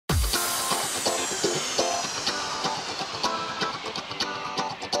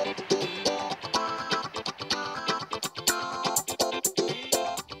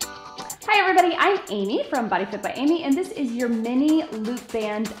everybody, I'm Amy from BodyFit by Amy, and this is your mini loop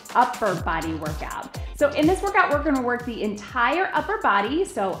band upper body workout. So in this workout, we're gonna work the entire upper body,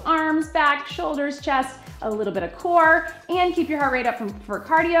 so arms, back, shoulders, chest, a little bit of core, and keep your heart rate up for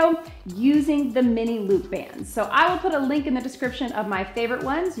cardio using the mini loop bands. So I will put a link in the description of my favorite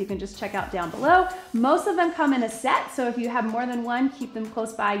ones. You can just check out down below. Most of them come in a set, so if you have more than one, keep them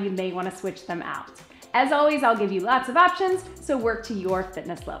close by. You may wanna switch them out. As always, I'll give you lots of options, so work to your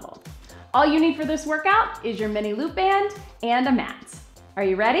fitness level. All you need for this workout is your mini loop band and a mat. Are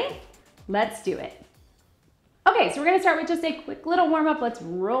you ready? Let's do it. Okay, so we're gonna start with just a quick little warm up. Let's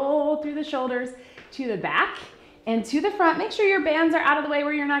roll through the shoulders to the back and to the front. Make sure your bands are out of the way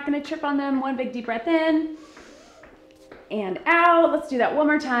where you're not gonna trip on them. One big deep breath in and out. Let's do that one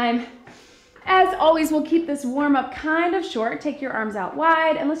more time. As always, we'll keep this warm up kind of short. Take your arms out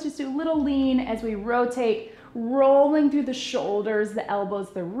wide and let's just do a little lean as we rotate, rolling through the shoulders, the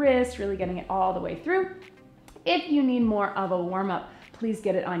elbows, the wrists, really getting it all the way through. If you need more of a warm up, please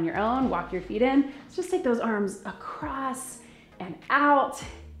get it on your own. Walk your feet in. Just take those arms across and out.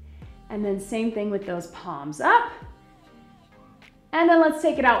 And then same thing with those palms up. And then let's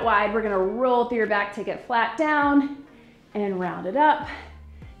take it out wide. We're gonna roll through your back, take it flat down and round it up.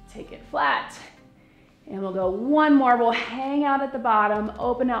 Take it flat. And we'll go one more. We'll hang out at the bottom,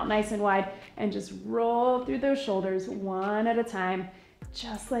 open out nice and wide, and just roll through those shoulders one at a time,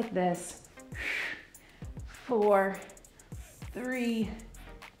 just like this. 4, 3,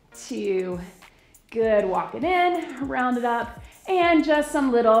 2, good. Walk it in, round it up, and just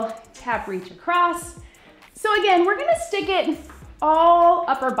some little tap reach across. So again, we're gonna stick it all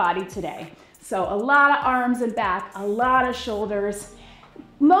upper body today. So a lot of arms and back, a lot of shoulders.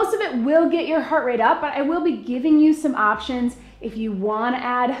 Most of it will get your heart rate up, but I will be giving you some options if you want to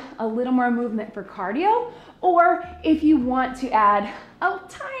add a little more movement for cardio, or if you want to add a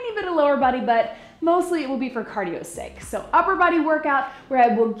tiny bit of lower body, but mostly it will be for cardio's sake. So upper body workout where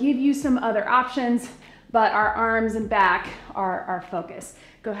I will give you some other options, but our arms and back are our focus.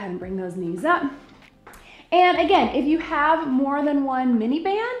 Go ahead and bring those knees up. And again, if you have more than one mini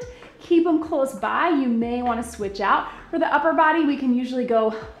band, keep them close by. You may want to switch out. For the upper body, we can usually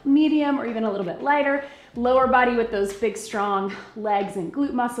go medium or even a little bit lighter. Lower body with those big, strong legs and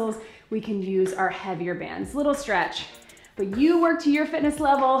glute muscles, we can use our heavier bands. Little stretch. But you work to your fitness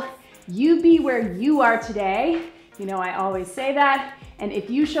level. You be where you are today. You know, I always say that. And if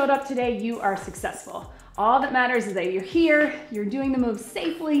you showed up today, you are successful. All that matters is that you're here, you're doing the moves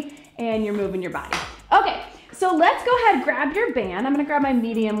safely, and you're moving your body. Okay. So let's go ahead, grab your band. I'm gonna grab my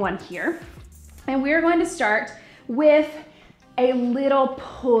medium one here. And we're going to start with a little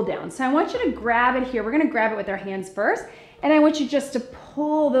pull down. So I want you to grab it here. We're gonna grab it with our hands first. And I want you just to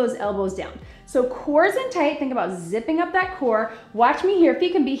pull those elbows down. So core's in tight, think about zipping up that core. Watch me here,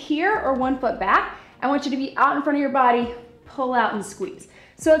 feet can be here or 1 foot back. I want you to be out in front of your body, pull out and squeeze.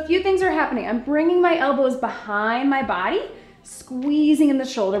 So a few things are happening. I'm bringing my elbows behind my body, squeezing in the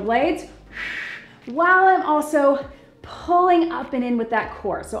shoulder blades, while I'm also pulling up and in with that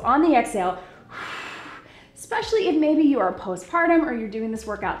core. So on the exhale, especially if maybe you are postpartum or you're doing this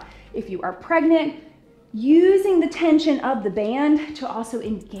workout, if you are pregnant, using the tension of the band to also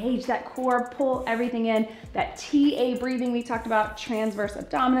engage that core, pull everything in, that TA breathing we talked about, transverse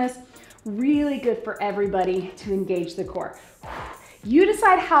abdominis, really good for everybody to engage the core. You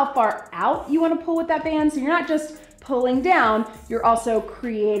decide how far out you want to pull with that band, so you're not just pulling down, you're also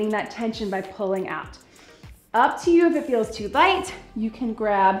creating that tension by pulling out. Up to you. If it feels too light, you can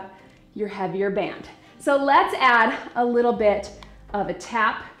grab your heavier band. So let's add a little bit of a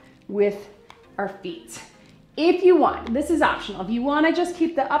tap with our feet. If you want, this is optional. If you want to just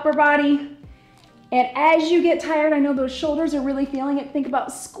keep the upper body, and as you get tired, I know those shoulders are really feeling it, think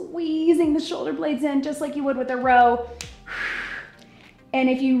about squeezing the shoulder blades in just like you would with a row. And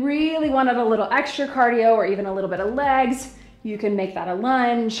if you really wanted a little extra cardio or even a little bit of legs, you can make that a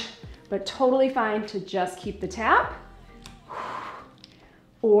lunge, but totally fine to just keep the tap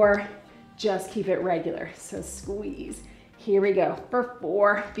or just keep it regular. So squeeze. Here we go for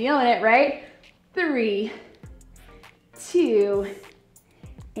 4, feeling it, right? 3, 2,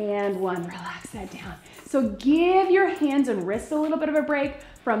 and 1. Relax that down. So give your hands and wrists a little bit of a break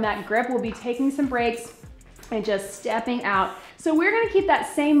from that grip. We'll be taking some breaks and just stepping out. So we're gonna keep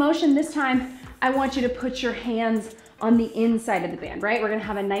that same motion. This time, I want you to put your hands on the inside of the band, right? We're gonna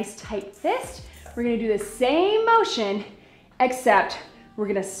have a nice tight fist. We're gonna do the same motion, except we're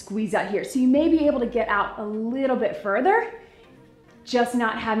gonna squeeze out here. So you may be able to get out a little bit further, just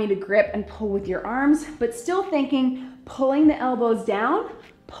not having to grip and pull with your arms, but still thinking, pulling the elbows down,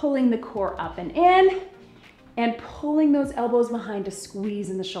 pulling the core up and in, and pulling those elbows behind to squeeze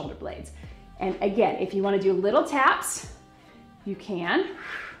in the shoulder blades. And again, if you want to do little taps, you can,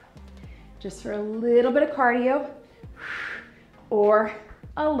 just for a little bit of cardio, or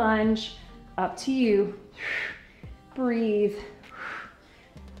a lunge, up to you. Breathe.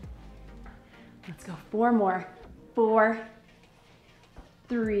 Let's go 4 more. 4,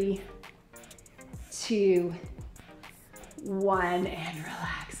 3, 2, 1, and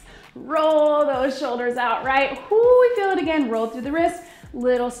relax. Roll those shoulders out, right? Whoo, we feel it again. Roll through the wrist.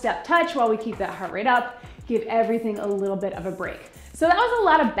 Little step touch while we keep that heart rate up. Give everything a little bit of a break. So that was a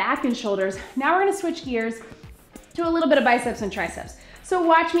lot of back and shoulders. Now we're gonna switch gears to a little bit of biceps and triceps. So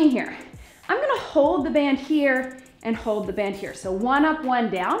watch me here. I'm gonna hold the band here and hold the band here. So 1 up, 1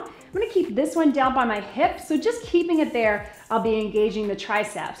 down. I'm gonna keep this one down by my hip. So just keeping it there, I'll be engaging the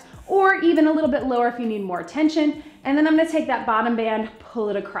triceps, or even a little bit lower if you need more tension. And then I'm gonna take that bottom band, pull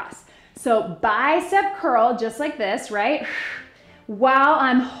it across. So bicep curl, just like this, right? While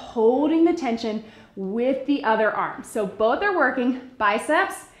I'm holding the tension with the other arm. So both are working,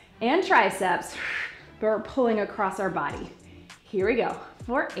 biceps and triceps, but we're pulling across our body. Here we go.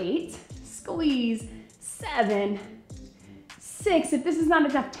 For 8, squeeze, 7, 6. If this is not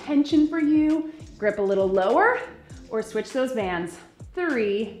enough tension for you, grip a little lower or switch those bands.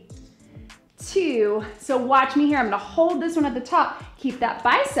 3, 2. So watch me here. I'm gonna hold this one at the top. Keep that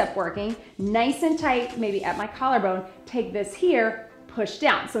bicep working, nice and tight, maybe at my collarbone. Take this here, push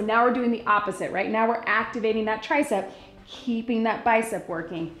down. So now we're doing the opposite, right? Now we're activating that tricep, keeping that bicep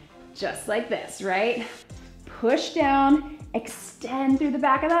working, just like this, right? Push down, extend through the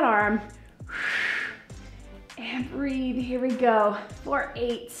back of that arm, and breathe. Here we go. For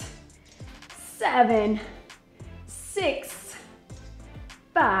 8, 7, 6,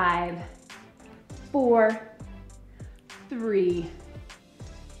 5, 4, 3,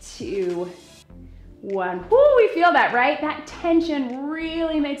 2, 1. Woo, we feel that, right? That tension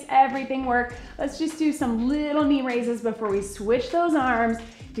really makes everything work. Let's just do some little knee raises before we switch those arms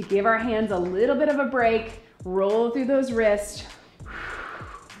to give our hands a little bit of a break. Roll through those wrists.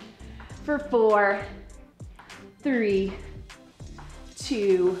 For 4, 3,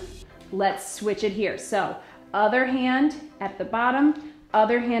 2, let's switch it here. So other hand at the bottom,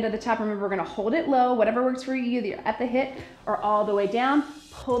 other hand at the top. Remember, we're gonna hold it low, whatever works for you, either at the hip or all the way down.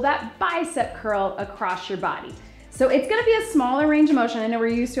 Pull that bicep curl across your body. So it's gonna be a smaller range of motion. I know we're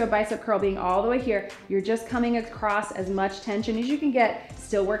used to a bicep curl being all the way here. You're just coming across as much tension as you can get,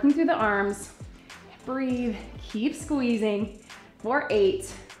 still working through the arms. Breathe, keep squeezing. For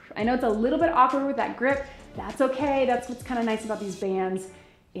 8. I know it's a little bit awkward with that grip. That's okay. That's what's kind of nice about these bands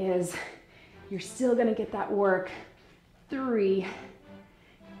is you're still gonna get that work. 3,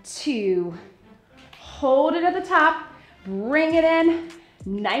 2, hold it at the top, bring it in,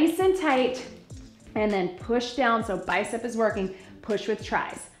 nice and tight, and then push down. So bicep is working, push with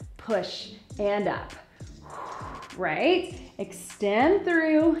tris, push and up, right? Extend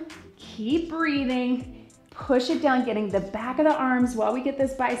through, keep breathing, push it down, getting the back of the arms while we get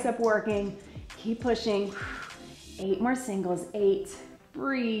this bicep working. Keep pushing. 8 more singles. 8,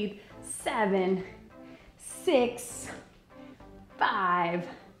 breathe. 7, 6, 5,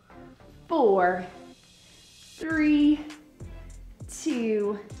 4, 3,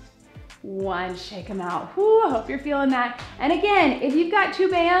 2, 1. Shake them out. Whew, I hope you're feeling that. And again, if you've got 2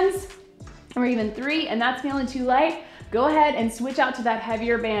 bands or even 3 and that's feeling too light, go ahead and switch out to that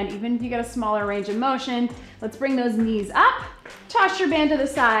heavier band, even if you got a smaller range of motion. Let's bring those knees up, toss your band to the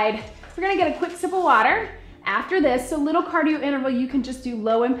side. We're gonna get a quick sip of water. After this, so little cardio interval, you can just do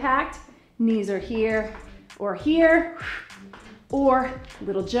low impact. Knees are here, or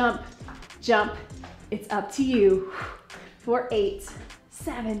little jump, jump. It's up to you. For 8,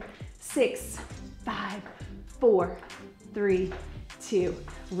 7, 6, 5, 4, 3, 2,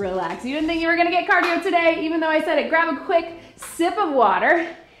 relax. You didn't think you were gonna get cardio today, even though I said it. Grab a quick sip of water,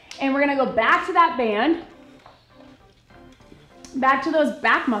 and we're gonna go back to that band, back to those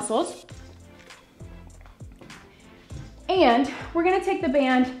back muscles, and we're gonna take the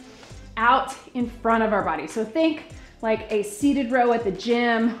band out in front of our body. So think like a seated row at the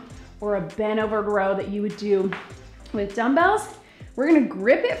gym or a bent over row that you would do with dumbbells. We're gonna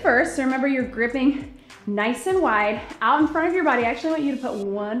grip it first. So remember, you're gripping nice and wide out in front of your body. I actually want you to put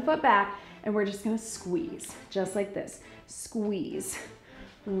 1 foot back, and we're just gonna squeeze, just like this. Squeeze.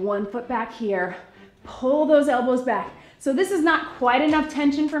 1 foot back here. Pull those elbows back. So this is not quite enough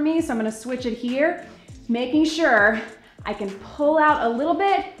tension for me, so I'm gonna switch it here, making sure I can pull out a little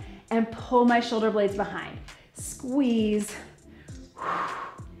bit and pull my shoulder blades behind. Squeeze.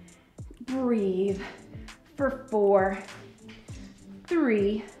 Breathe. For 4,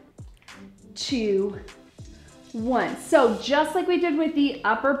 3, 2, 1. So just like we did with the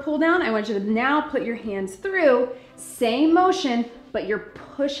upper pull down, I want you to now put your hands through, same motion, but you're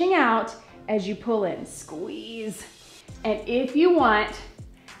pushing out as you pull in. Squeeze. And if you want,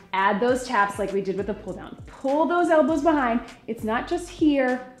 add those taps like we did with the pull down. Pull those elbows behind. It's not just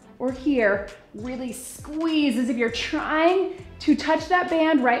here or here. Really squeeze as if you're trying to touch that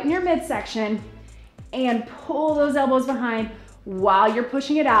band right in your midsection, and pull those elbows behind while you're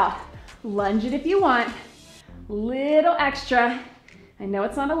pushing it out. Lunge it if you want. Little extra. I know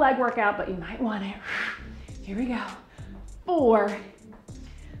it's not a leg workout, but you might want it. Here we go. 4,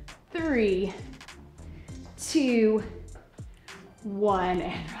 3, 2, 1,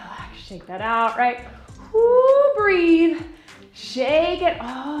 and relax. Shake that out, right? Woo, breathe. Shake it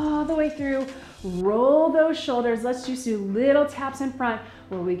all the way through. Roll those shoulders. Let's just do little taps in front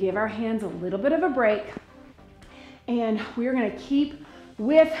where we give our hands a little bit of a break. And we're gonna keep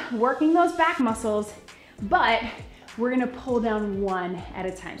with working those back muscles, but we're gonna pull down one at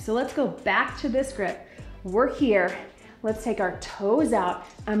a time. So let's go back to this grip. We're here. Let's take our toes out.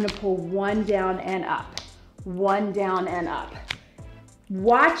 I'm gonna pull one down and up. One down and up.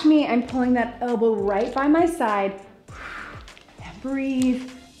 Watch me, I'm pulling that elbow right by my side. And breathe.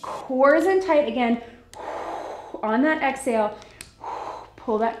 Core is in tight again. On that exhale,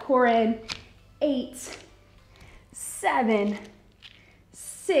 pull that core in. 8, 7,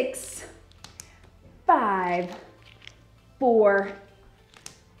 6, 5, 4,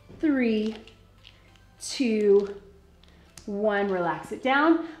 3, 2, 1. Relax it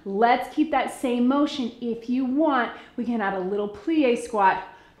down. Let's keep that same motion. If you want, we can add a little plie squat.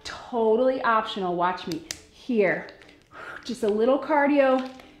 Totally optional. Watch me. Here. Just a little cardio,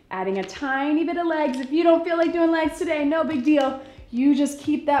 adding a tiny bit of legs. If you don't feel like doing legs today, no big deal. You just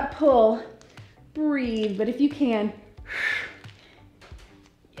keep that pull. Breathe, but if you can.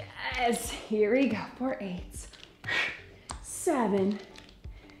 Yes, here we go. For 8, 7,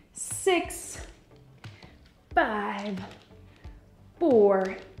 6, 5,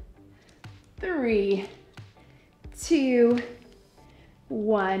 4, 3, 2,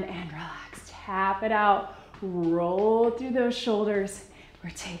 1, and relax. Tap it out. Roll through those shoulders. We're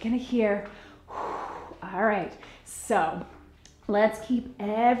taking it here. All right, so let's keep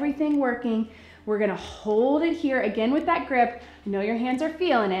everything working. We're gonna hold it here again with that grip. I know your hands are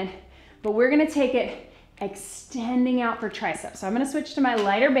feeling it, but we're gonna take it extending out for triceps. So I'm gonna switch to my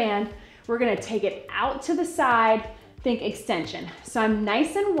lighter band. We're gonna take it out to the side, think extension. So I'm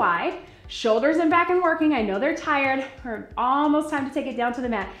nice and wide, shoulders and back and working. I know they're tired. We're almost time to take it down to the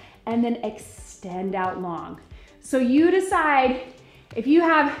mat, and then extend out long. So you decide if you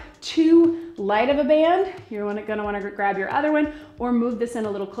have too light of a band, you're gonna wanna grab your other one or move this in a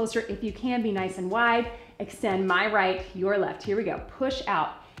little closer. If you can, be nice and wide. Extend my right, your left. Here we go. Push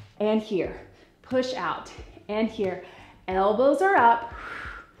out and here. Push out and here. Elbows are up.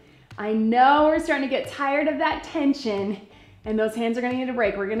 I know we're starting to get tired of that tension and those hands are gonna need a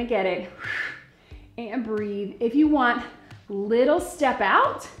break. We're gonna get it. And breathe. If you want, little step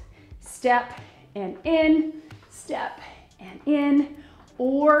out, step and in, step and in,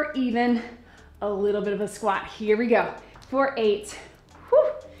 or even a little bit of a squat. Here we go. For 8,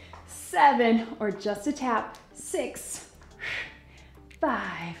 7, or just a tap, 6,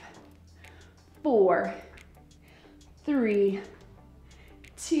 5, 4, 3,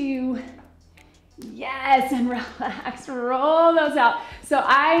 2, yes, and relax, roll those out. So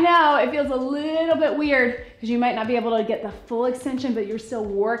I know it feels a little bit weird because you might not be able to get the full extension, but you're still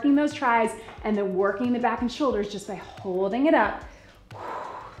working those tris and then working the back and shoulders just by holding it up.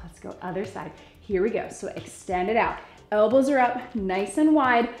 Let's go other side. Here we go. So extend it out. Elbows are up, nice and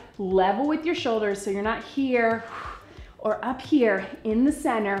wide, level with your shoulders so you're not here or up here in the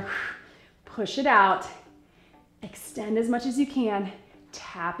center. Push it out. Extend as much as you can.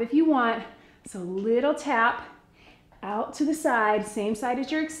 Tap if you want. So little tap out to the side, same side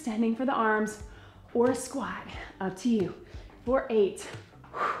as you're extending for the arms, or a squat, up to you. For 8,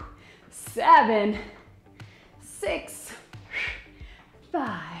 7, 6,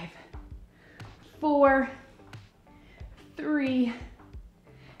 5, 4, 3,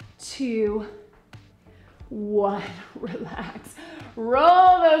 2, 1. Relax.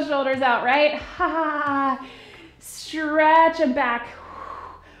 Roll those shoulders out, right? Ha! Stretch them back.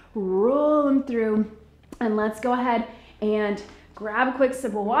 Roll them through. And let's go ahead and grab a quick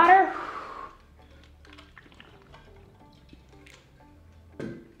sip of water.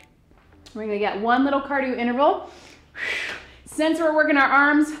 We're gonna get one little cardio interval. Since we're working our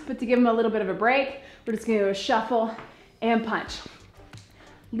arms, but to give them a little bit of a break, we're just gonna do a shuffle and punch.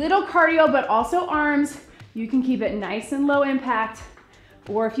 Little cardio, but also arms. You can keep it nice and low impact,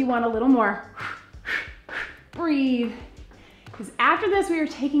 or if you want a little more, breathe. Because after this, we are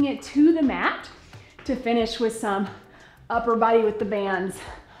taking it to the mat to finish with some upper body with the bands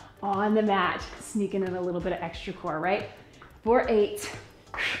on the mat, sneaking in a little bit of extra core, right? For 8,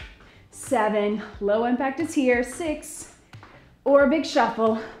 7, low impact is here, 6, or a big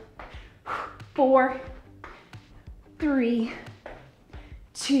shuffle, 4, 3,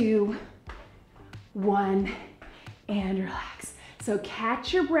 2, 1, and relax. So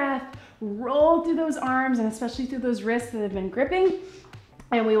catch your breath, roll through those arms and especially through those wrists that have been gripping,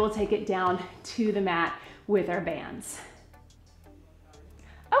 and we will take it down to the mat with our bands.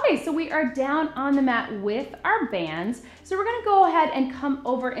 Okay, so we are down on the mat with our bands. So we're gonna go ahead and come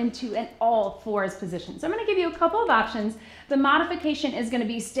over into an all fours position. So I'm gonna give you a couple of options. The modification is gonna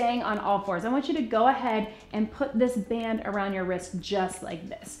be staying on all fours. I want you to go ahead and put this band around your wrist just like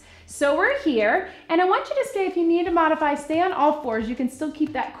this. So we're here, and I want you to stay, if you need to modify, stay on all fours. You can still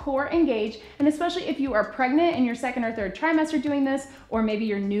keep that core engaged, and especially if you are pregnant in your second or third trimester doing this, or maybe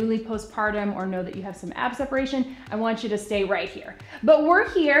you're newly postpartum or know that you have some ab separation, I want you to stay right here. But we're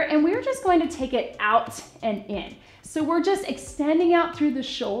here, and we're just going to take it out and in. So we're just extending out through the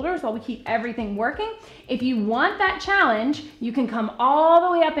shoulders while we keep everything working. If you want that challenge, you can come all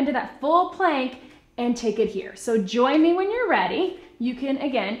the way up into that full plank and take it here. So join me when you're ready. You can,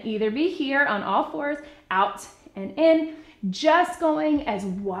 again, either be here on all fours, out and in, just going as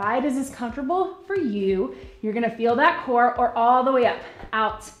wide as is comfortable for you. You're gonna feel that core, or all the way up,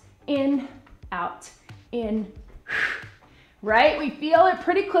 out, in, right? We feel it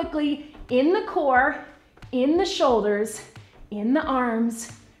pretty quickly in the core, in the shoulders, in the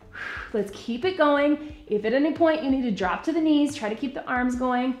arms. Let's keep it going. If at any point you need to drop to the knees, try to keep the arms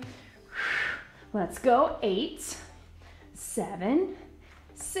going. Let's go. 8, 7,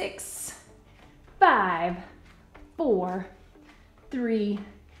 6, 5, 4, 3,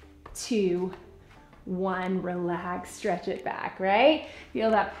 2, 1. Relax, stretch it back, right? Feel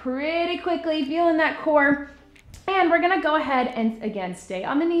that pretty quickly, feeling that core. And we're gonna go ahead and, again, stay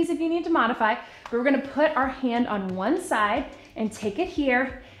on the knees if you need to modify, but we're gonna put our hand on one side and take it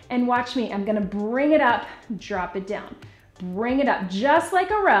here, and watch me. I'm gonna bring it up, drop it down. Bring it up, just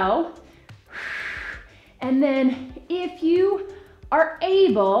like a row. And then if you are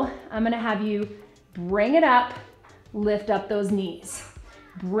able, I'm gonna have you bring it up, lift up those knees.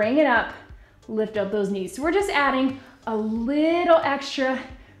 Bring it up, lift up those knees. So we're just adding a little extra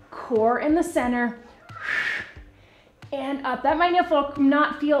core in the center and up. That might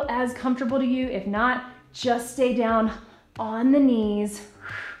not feel as comfortable to you. If not, just stay down on the knees.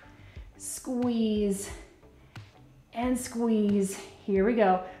 Squeeze and squeeze. Here we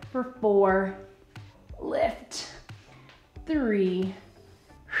go for 4, lift, 3,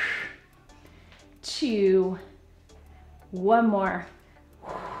 2, 1 more,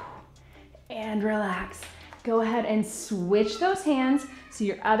 and relax. Go ahead and switch those hands. So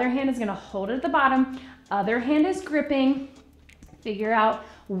your other hand is gonna hold it at the bottom, other hand is gripping. Figure out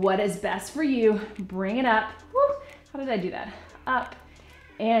what is best for you. Bring it up. Woo. How did I do that? Up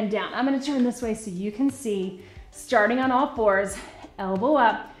and down. I'm gonna turn this way so you can see. Starting on all fours, elbow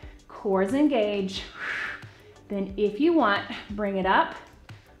up, cores engage. Then if you want, bring it up,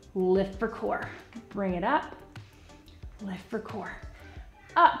 lift for core. Bring it up, lift for core.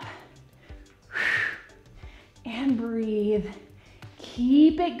 Up, and breathe.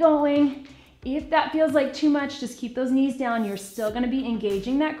 Keep it going. If that feels like too much, just keep those knees down. You're still gonna be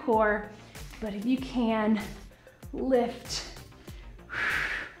engaging that core, but if you can, lift.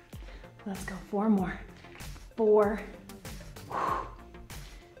 Let's go, 4 more. 4,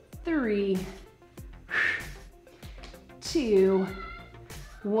 3, 2,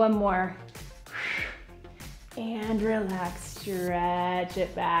 1 more. And relax, stretch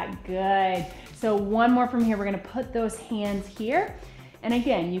it back, good. So 1 more from here. We're gonna put those hands here. And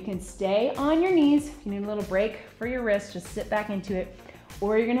again, you can stay on your knees. If you need a little break for your wrist, just sit back into it.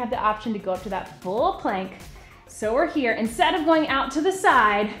 Or you're gonna have the option to go up to that full plank. So we're here. Instead of going out to the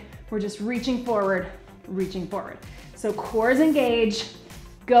side, we're just reaching forward, reaching forward. So cores engage.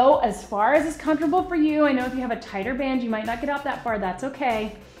 Go as far as is comfortable for you. I know if you have a tighter band, you might not get out that far, that's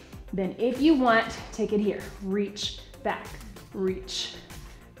okay. Then if you want, take it here. Reach back, reach.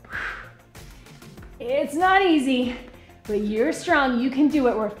 It's not easy, but you're strong, you can do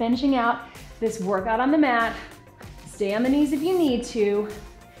it. We're finishing out this workout on the mat. Stay on the knees if you need to.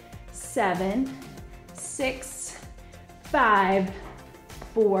 7, 6, 5,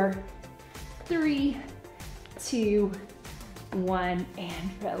 4, 3, 2, 1,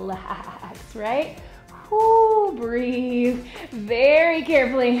 and relax, right? Whoo, breathe very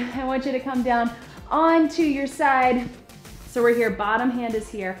carefully. I want you to come down onto your side. So we're here, bottom hand is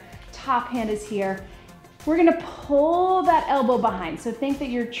here, top hand is here. we're gonna pull that elbow behind. So think that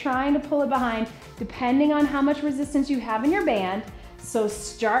you're trying to pull it behind depending on how much resistance you have in your band. So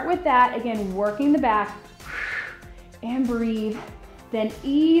start with that, again, working the back and breathe. Then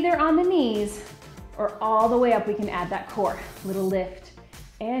either on the knees or all the way up, we can add that core. Little lift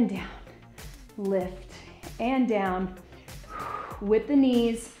and down, lift and down with the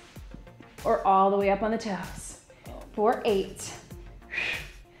knees or all the way up on the toes. For 8,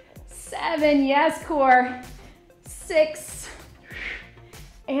 7, yes, core, 6,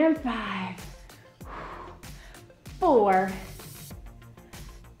 and 5, 4,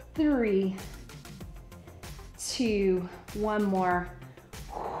 3, 2, one more,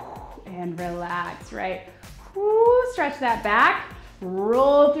 and relax, right? Stretch that back,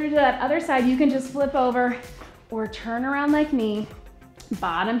 roll through to that other side. You can just flip over or turn around like me.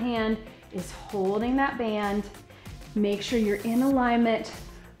 Bottom hand is holding that band. Make sure you're in alignment.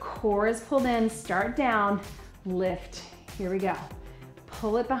 Core is pulled in, start down, lift. Here we go.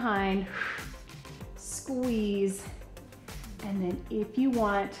 Pull it behind, squeeze, and then if you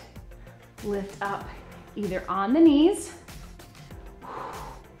want, lift up either on the knees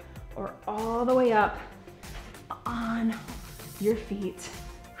or all the way up on your feet.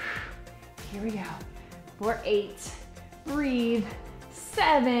 Here we go. For 8, breathe,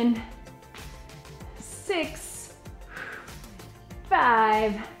 7, 6,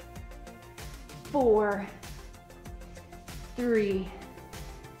 5, 4, 3,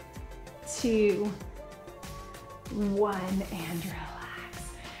 2, 1, and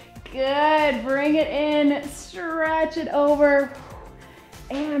relax. Good, bring it in, stretch it over,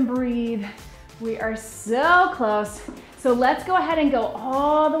 and breathe. We are so close. So let's go ahead and go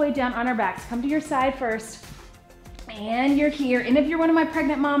all the way down on our backs. Come to your side first, and you're here. And if you're one of my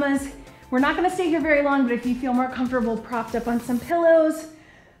pregnant mamas, we're not gonna stay here very long, but if you feel more comfortable propped up on some pillows,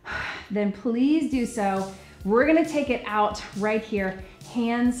 then please do so. We're gonna take it out right here.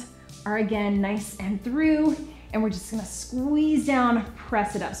 Hands are again nice and through, and we're just gonna squeeze down,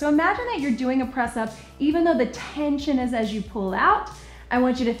 press it up. So imagine that you're doing a press up, even though the tension is as you pull out, I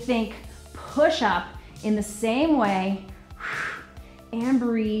want you to think push up in the same way, and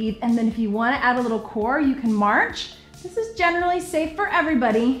breathe. And then if you wanna add a little core, you can march. This is generally safe for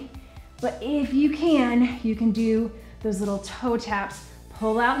everybody, but if you can do those little toe taps,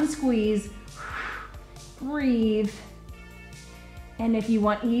 pull out and squeeze, breathe. And if you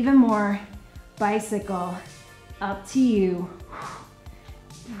want even more, bicycle, up to you.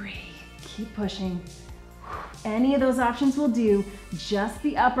 Breathe, keep pushing. Any of those options will do. Just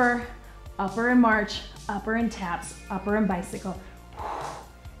the upper and march, upper and taps, upper and bicycle.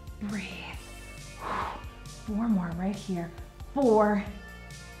 Breathe. 4 more right here. 4,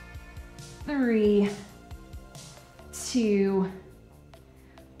 3, 2,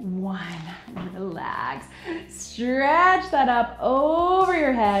 1. Relax. Stretch that up over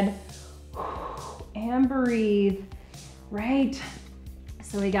your head. And breathe. Right.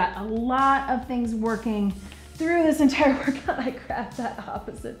 So we got a lot of things working through this entire workout. I grabbed that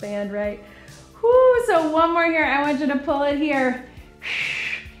opposite band, right? Whoo, so one more here. I want you to pull it here.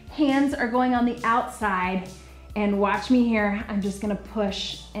 Hands are going on the outside, and watch me here. I'm just gonna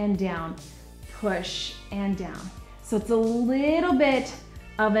push and down, push and down. So it's a little bit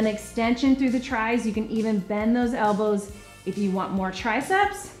of an extension through the tris. You can even bend those elbows if you want more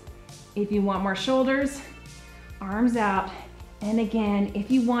triceps, if you want more shoulders, arms out. And again,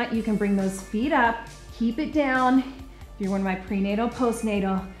 if you want, you can bring those feet up, keep it down. If you're one of my prenatal,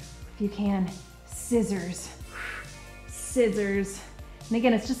 postnatal, if you can, scissors, scissors. And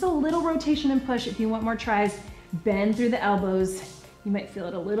again, it's just a little rotation and push. If you want more tris, bend through the elbows. You might feel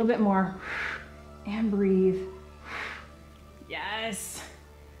it a little bit more. And breathe. Yes.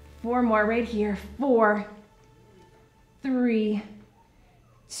 4 more right here. 4, 3,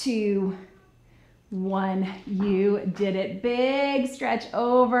 2, 1. You did it. Big stretch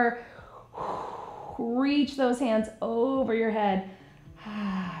over. Reach those hands over your head.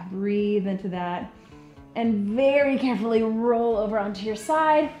 Breathe into that. And very carefully roll over onto your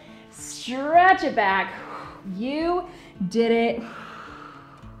side. Stretch it back. You did it.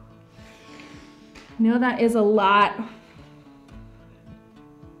 You know that is a lot.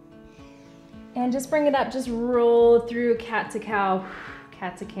 And just bring it up, just roll through cat to cow,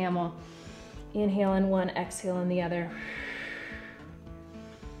 cat to camel. Inhale in one, exhale in the other.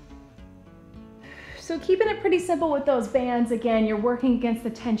 So keeping it pretty simple with those bands. Again, you're working against the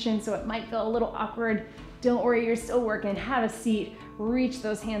tension, so it might feel a little awkward. Don't worry, you're still working. Have a seat, reach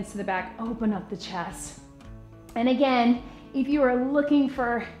those hands to the back, open up the chest. And again, if you are looking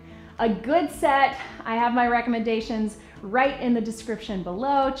for a good set, I have my recommendations right in the description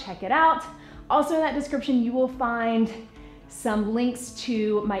below. Check it out. Also in that description, you will find some links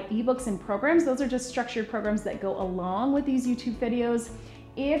to my ebooks and programs. Those are just structured programs that go along with these YouTube videos.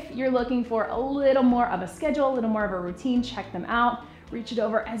 If you're looking for a little more of a schedule, a little more of a routine, check them out. Reach it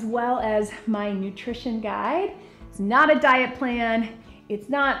over, as well as my nutrition guide. It's not a diet plan. It's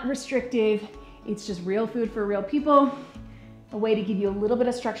not restrictive. It's just real food for real people. A way to give you a little bit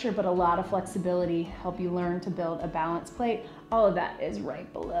of structure, but a lot of flexibility, help you learn to build a balanced plate. All of that is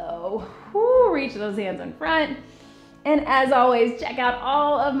right below. Woo, reach those hands in front. And as always, check out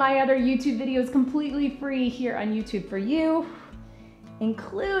all of my other YouTube videos completely free here on YouTube for you,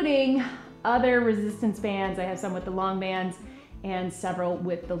 including other resistance bands. I have some with the long bands and several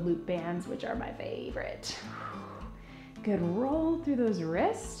with the loop bands, which are my favorite. Good, roll through those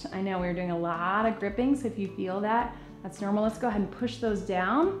wrists. I know we're doing a lot of gripping, so if you feel that, that's normal. Let's go ahead and push those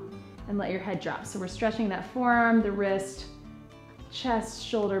down and let your head drop. So we're stretching that forearm, the wrist, chest,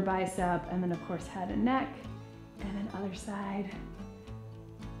 shoulder, bicep, and then of course head and neck. And then other side.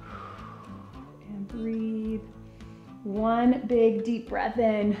 And breathe. One big deep breath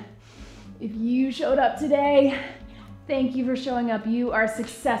in. If you showed up today, thank you for showing up. You are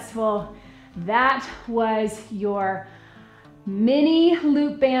successful. That was your mini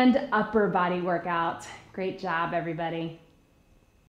loop band upper body workout. Great job, everybody.